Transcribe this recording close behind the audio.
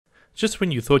Just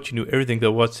when you thought you knew everything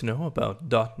there was to know about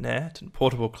 .NET and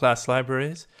portable class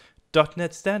libraries,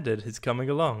 .NET Standard is coming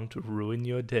along to ruin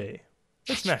your day.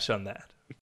 Let's smash on that.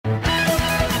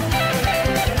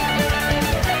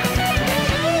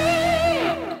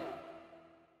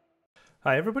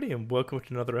 Hi everybody and welcome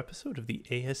to another episode of the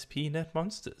Asp.Net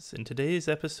Monsters. In today's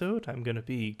episode, I'm going to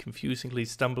be confusingly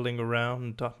stumbling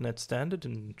around .NET Standard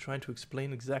and trying to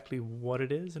explain exactly what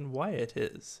it is and why it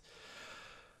is.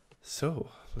 So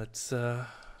let's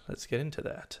get into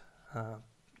that.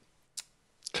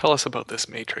 Tell us about this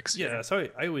matrix. Yeah, so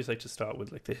I always like to start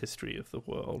with like the history of the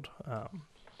world,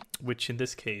 which in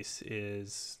this case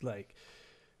is like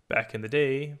back in the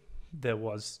day there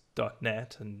was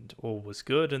 .NET and all was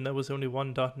good, and there was only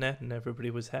one .NET and everybody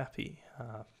was happy.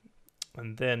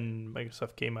 And then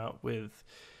Microsoft came out with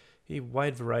a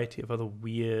wide variety of other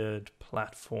weird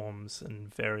platforms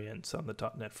and variants on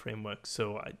the .NET framework.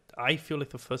 So I feel like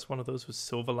the first one of those was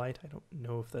Silverlight. I don't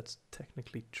know if that's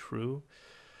technically true,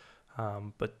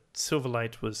 but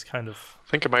Silverlight was kind of...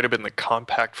 I think it might have been the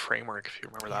compact framework, if you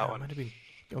remember that one. It might have been.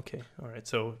 Okay, all right.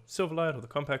 So Silverlight or the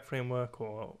compact framework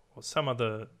or some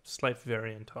other slight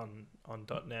variant on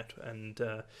 .NET. And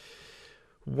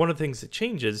one of the things that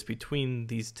changes between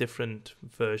these different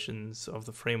versions of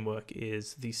the framework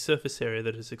is the surface area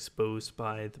that is exposed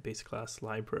by the basic class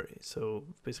library. So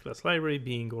basic class library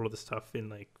being all of the stuff in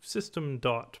like system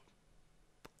dot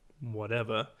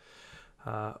whatever.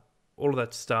 All of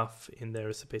that stuff in there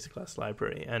is a basic class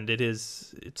library, and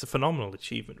it's a phenomenal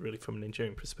achievement really from an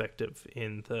engineering perspective,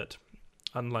 in that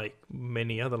unlike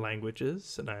many other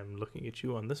languages, and I'm looking at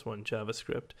you on this one,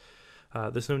 JavaScript,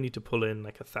 there's no need to pull in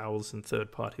like 1,000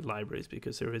 third-party libraries,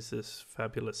 because there is this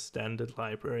fabulous standard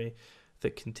library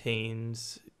that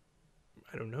contains,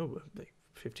 I don't know, like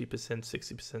 50%,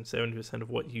 60%, 70% of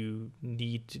what you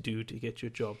need to do to get your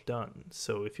job done.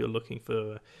 So if you're looking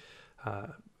for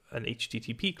an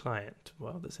HTTP client,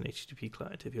 well, there's an HTTP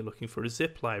client. If you're looking for a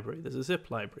zip library, there's a zip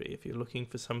library. If you're looking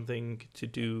for something to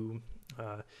do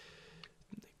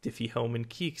Diffie-Hellman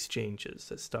key exchanges,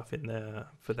 there's stuff in there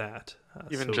for that.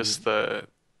 Even just the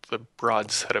broad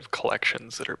set of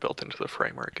collections that are built into the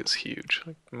framework is huge.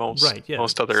 Like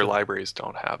most other libraries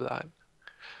don't have that.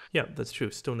 Yeah, that's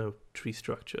true. Still no tree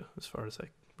structure, as far as I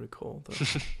recall.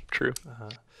 True.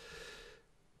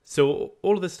 So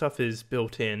all of this stuff is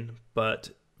built in,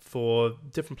 but for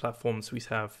different platforms, we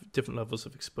have different levels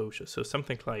of exposure. So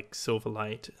something like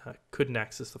Silverlight couldn't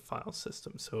access the file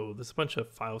system. So there's a bunch of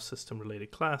file system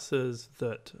related classes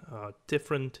that are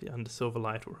different under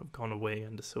Silverlight or have gone away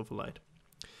under Silverlight.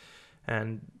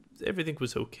 And everything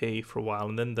was okay for a while.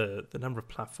 And then the number of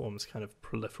platforms kind of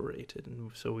proliferated.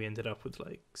 And so we ended up with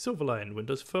like Silverlight and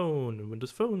Windows Phone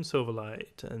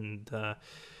Silverlight. And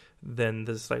then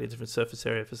there's a slightly different surface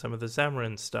area for some of the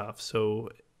Xamarin stuff. So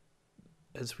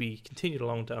as we continued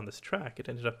along down this track, it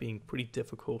ended up being pretty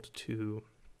difficult to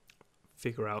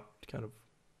figure out kind of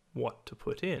what to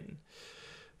put in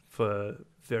for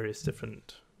various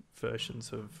different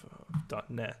versions of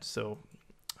 .NET. So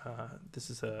this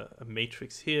is a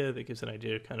matrix here that gives an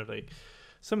idea of kind of like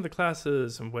some of the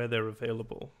classes and where they're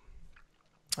available.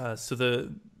 So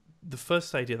the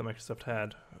first idea that Microsoft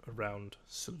had around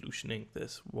solutioning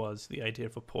this was the idea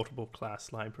of a portable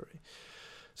class library.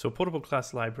 So a portable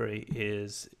class library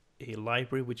is a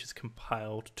library which is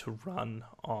compiled to run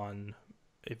on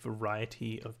a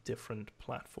variety of different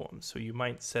platforms. So you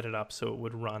might set it up so it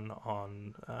would run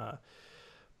on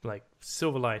like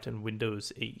Silverlight and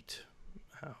Windows 8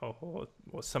 or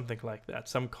something like that,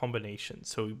 some combination.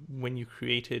 So when you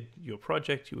created your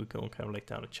project, you would go and kind of like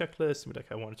down a checklist and be like,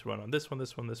 I want it to run on this one,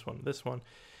 this one, this one, this one,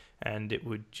 and it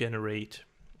would generate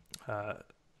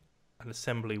an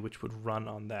assembly which would run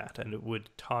on that, and it would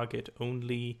target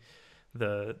only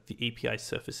the API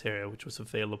surface area which was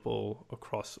available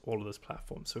across all of those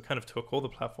platforms. So it kind of took all the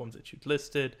platforms that you'd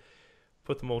listed,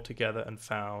 put them all together, and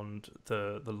found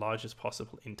the largest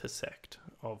possible intersect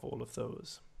of all of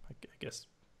those. I guess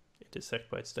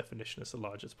intersect by its definition is the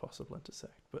largest possible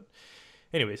intersect. But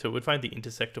anyway, so it would find the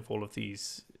intersect of all of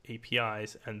these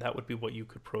APIs, and that would be what you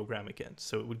could program against.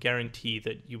 So it would guarantee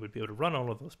that you would be able to run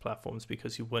all of those platforms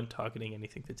because you weren't targeting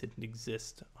anything that didn't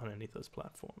exist on any of those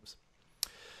platforms.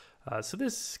 So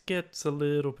this gets a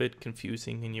little bit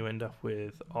confusing, and you end up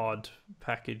with odd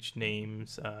package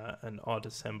names and odd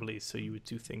assemblies. So you would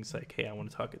do things like, hey, I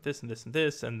want to target this and this and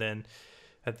this, and then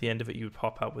at the end of it, you would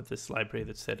pop out with this library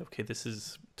that said, okay, this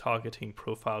is targeting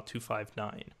profile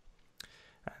 259.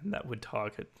 And that would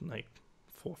target like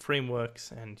 4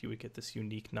 frameworks, and you would get this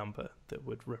unique number that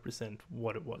would represent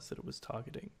what it was that it was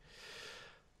targeting.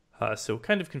 So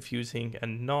kind of confusing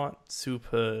and not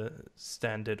super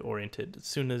standard oriented. As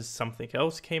soon as something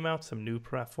else came out, some new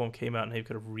platform came out, and you've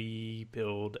got to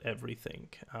rebuild everything.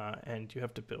 And you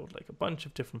have to build like a bunch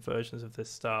of different versions of this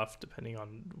stuff depending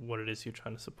on what it is you're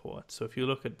trying to support. So if you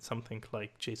look at something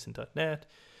like JSON.NET,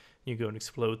 you go and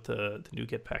explode the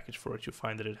NuGet package for it, you'll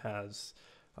find that it has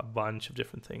a bunch of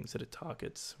different things that it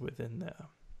targets within there.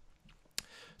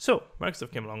 So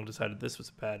Microsoft came along and decided this was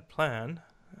a bad plan.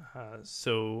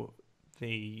 So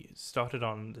they started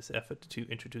on this effort to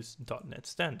introduce .NET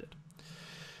Standard.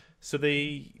 So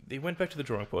they went back to the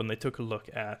drawing board and they took a look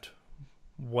at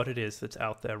what it is that's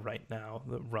out there right now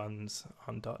that runs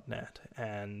on .NET,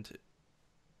 and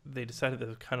they decided there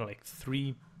were kind of like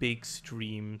three big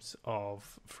streams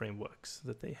of frameworks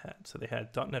that they had. So they had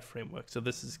 .NET Framework. So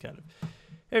this is kind of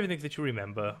everything that you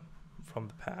remember from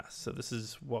the past. So this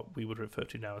is what we would refer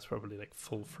to now as probably like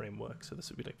full framework. So this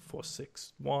would be like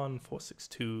 4.6.1,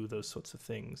 4.6.2, those sorts of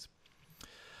things.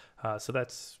 So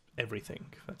that's everything.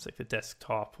 That's like the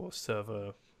desktop or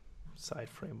server side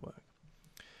framework.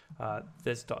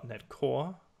 There's .NET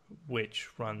Core, which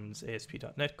runs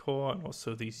ASP.NET Core and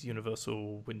also these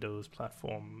universal Windows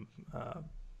platform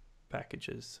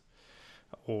packages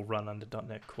all run under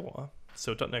 .NET Core.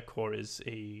 So .NET Core is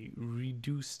a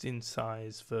reduced in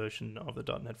size version of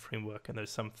the .NET framework, and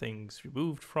there's some things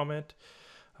removed from it.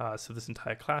 So this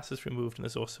entire class is removed, and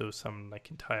there's also some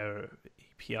like entire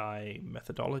API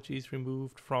methodologies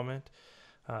removed from it.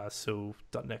 So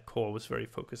 .NET Core was very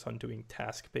focused on doing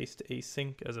task-based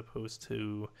async as opposed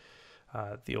to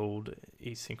the old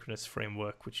asynchronous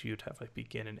framework, which you'd have like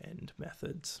begin and end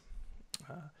methods.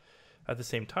 At the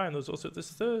same time, there was also this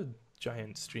third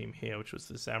giant stream here, which was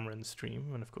the Xamarin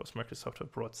stream. And of course, Microsoft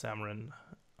have brought Xamarin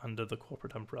under the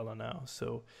corporate umbrella now.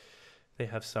 So they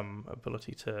have some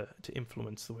ability to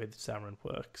influence the way that Xamarin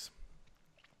works.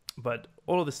 But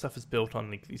all of this stuff is built on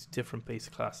like these different base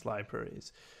class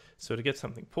libraries. So to get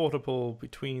something portable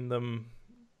between them,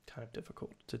 kind of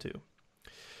difficult to do.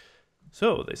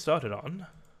 So they started on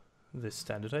this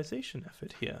standardization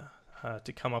effort here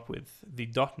to come up with the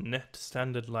 .NET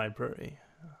standard library.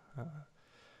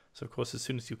 So of course, as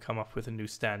soon as you come up with a new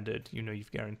standard, you know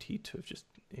you've guaranteed to have just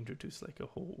introduced like a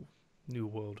whole new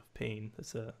world of pain.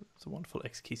 There's a wonderful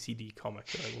XKCD comic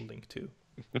that I will link to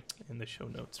in the show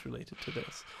notes related to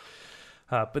this.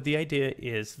 But the idea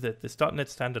is that this .NET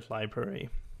standard library,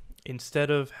 instead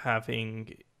of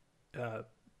having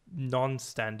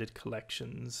non-standard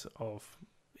collections of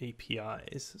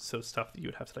APIs, so stuff that you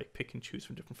would have to like pick and choose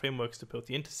from different frameworks to build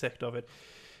the intersect of it,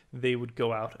 they would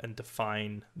go out and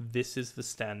define this is the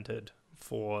standard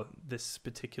for this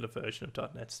particular version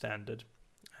of .NET Standard,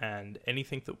 and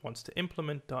anything that wants to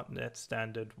implement .NET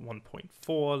Standard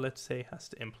 1.4, let's say, has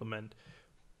to implement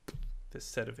this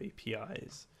set of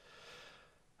APIs.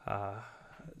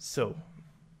 So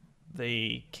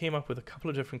they came up with a couple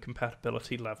of different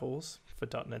compatibility levels for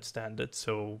 .NET Standard,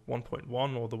 so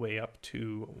 1.1 all the way up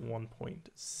to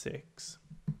 1.6,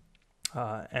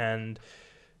 and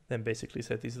then basically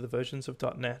said these are the versions of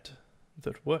 .NET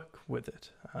that work with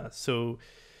it. So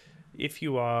if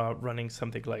you are running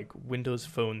something like Windows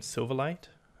Phone Silverlight,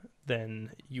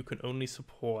 then you can only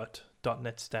support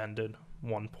 .NET Standard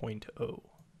 1.0.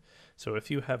 So if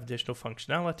you have additional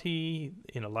functionality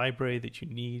in a library that you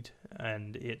need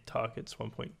and it targets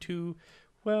 1.2,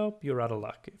 well, you're out of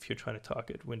luck if you're trying to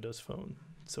target Windows Phone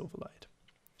Silverlight.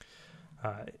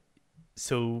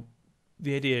 So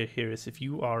the idea here is if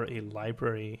you are a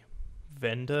library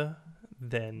vendor,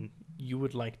 then you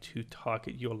would like to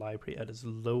target your library at as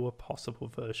low a possible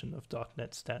version of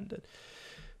 .NET Standard.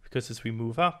 Because as we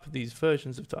move up these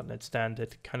versions of .NET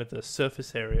Standard, kind of the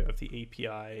surface area of the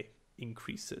API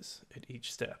increases at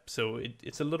each step. So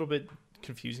it's a little bit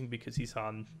confusing because these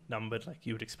are numbered like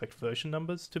you would expect version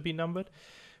numbers to be numbered,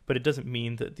 but it doesn't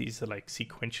mean that these are like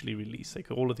sequentially released. Like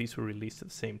all of these were released at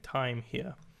the same time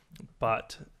here,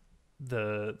 but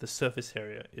the surface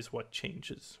area is what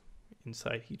changes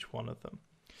inside each one of them.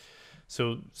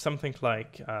 So something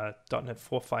like .NET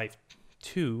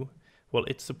 4.5.2, well,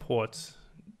 it supports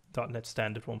 .NET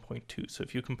Standard 1.2. So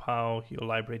if you compile your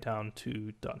library down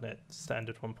to .NET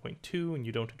Standard 1.2 and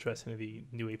you don't address any of the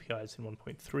new APIs in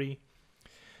 1.3,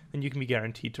 then you can be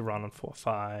guaranteed to run on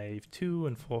 4.5.2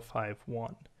 and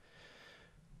 4.5.1.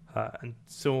 And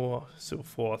so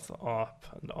forth, up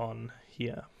and on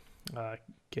here,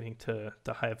 getting to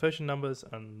the higher version numbers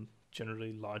and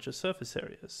generally larger surface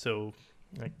areas. So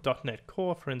like .NET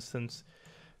Core, for instance,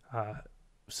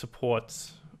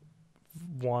 supports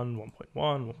 1.1,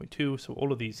 1.2, so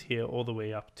all of these here all the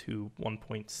way up to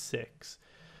 1.6.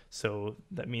 So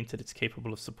that means that it's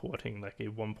capable of supporting like a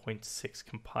 1.6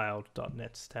 compiled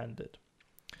 .NET standard.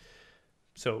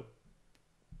 So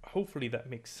hopefully that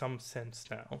makes some sense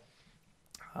now.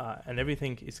 And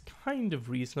everything is kind of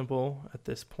reasonable at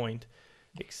this point,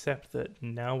 except that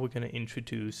now we're going to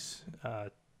introduce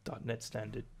 .NET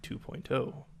Standard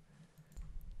 2.0.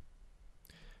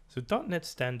 So .NET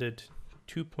Standard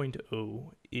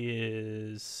 2.0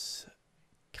 is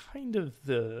kind of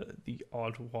the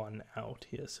odd one out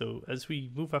here. So as we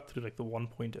move up through like the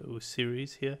 1.0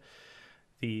 series here,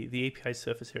 the API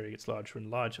surface area gets larger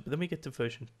and larger, but then we get to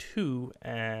version 2,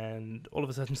 and all of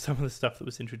a sudden some of the stuff that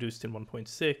was introduced in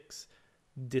 1.6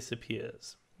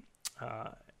 disappears.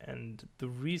 And the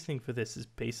reasoning for this is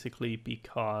basically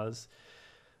because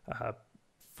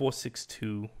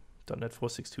 4.6.2, .NET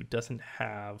 4.6.2 doesn't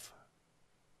have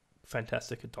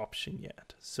fantastic adoption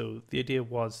yet. So the idea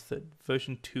was that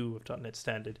version 2 of .NET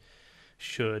Standard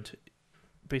should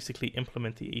basically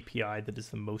implement the API that is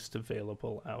the most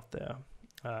available out there.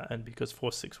 And because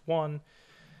 4.6.1,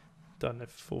 .NET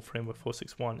Full Framework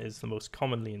 4.6.1 is the most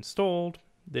commonly installed,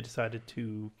 they decided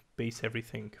to base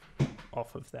everything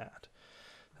off of that.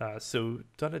 So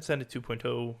 .NET Standard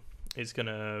 2.0 is going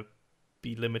to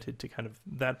be limited to kind of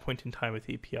that point in time with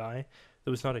API.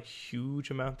 There was not a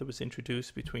huge amount that was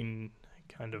introduced between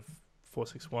kind of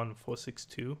 4.6.1 and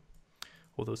 4.6.2,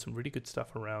 although some really good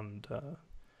stuff around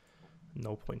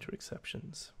null pointer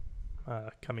exceptions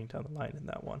coming down the line in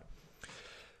that one.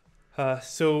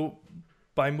 So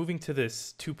by moving to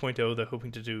this 2.0, they're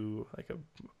hoping to do like a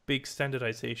big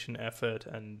standardization effort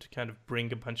and kind of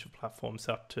bring a bunch of platforms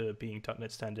up to being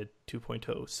 .NET Standard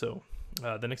 2.0. So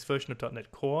the next version of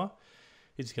 .NET Core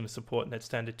is going to support .NET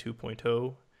Standard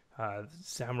 2.0.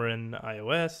 Xamarin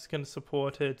iOS is going to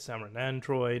support it, Xamarin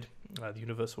Android, the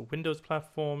Universal Windows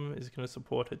platform is going to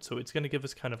support it. So it's going to give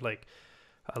us kind of like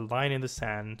a line in the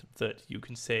sand that you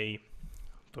can say,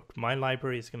 look, my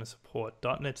library is going to support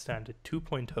 .NET Standard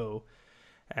 2.0,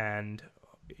 and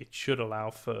it should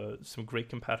allow for some great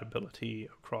compatibility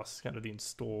across kind of the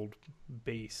installed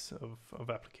base of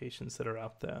applications that are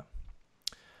out there.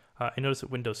 I noticed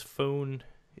that Windows Phone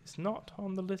is not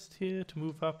on the list here to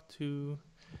move up to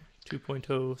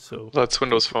 2.0. So that's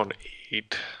Windows Phone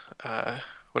 8.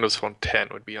 Windows Phone 10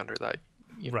 would be under that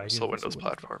Universal Windows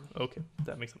platform. Okay,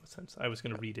 that makes a lot of sense. I was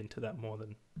going to read into that more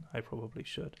than I probably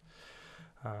should.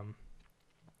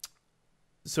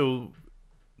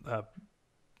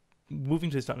 Moving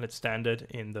to this .NET Standard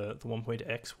in the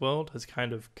 1.x world has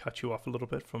kind of cut you off a little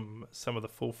bit from some of the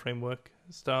full framework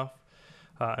stuff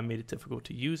and made it difficult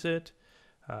to use it.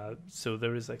 So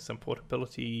there is like some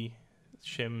portability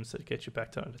shims that get you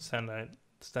back to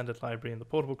standard library and the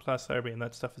portable class library, and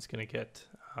that stuff is going to get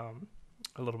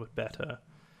a little bit better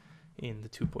in the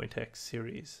 2.x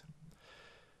series.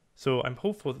 So I'm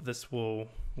hopeful that this will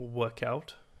work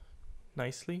out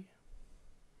nicely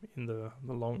in the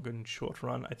long and short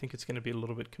run. I think it's going to be a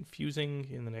little bit confusing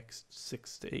in the next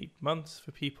 6 to 8 months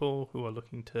for people who are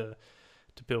looking to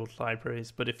build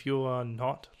libraries. But if you are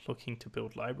not looking to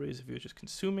build libraries, if you're just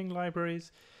consuming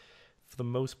libraries, for the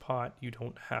most part, you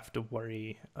don't have to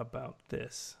worry about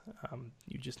this.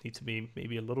 You just need to be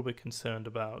maybe a little bit concerned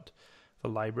about the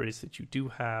libraries that you do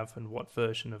have and what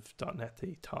version of .NET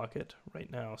they target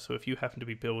right now. So if you happen to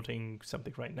be building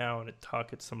something right now and it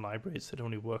targets some libraries that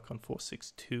only work on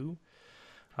 4.6.2,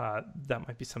 that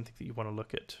might be something that you want to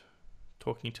look at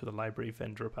talking to the library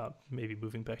vendor about, maybe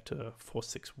moving back to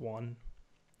 4.6.1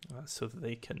 so that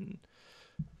they can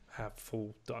have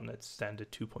full .NET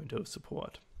Standard 2.0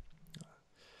 support.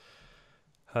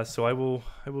 So I will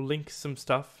link some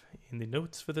stuff in the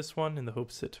notes for this one in the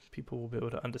hopes that people will be able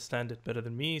to understand it better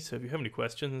than me. So if you have any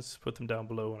questions, put them down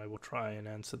below and I will try and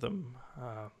answer them.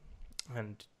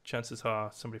 And chances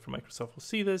are somebody from Microsoft will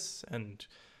see this and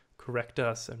correct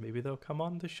us, and maybe they'll come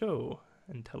on the show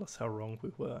and tell us how wrong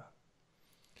we were.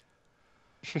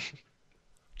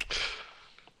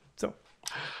 So.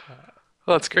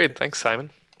 Well, that's great. Thanks,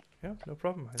 Simon. Yeah, no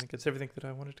problem. I think it's everything that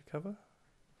I wanted to cover.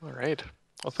 All right.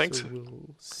 Well, thanks. So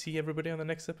we'll see everybody on the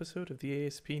next episode of the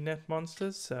Asp.Net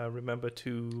Monsters. Remember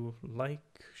to like,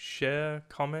 share,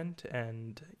 comment,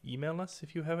 and email us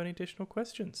if you have any additional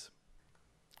questions.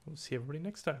 We'll see everybody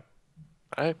next time.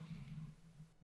 Bye.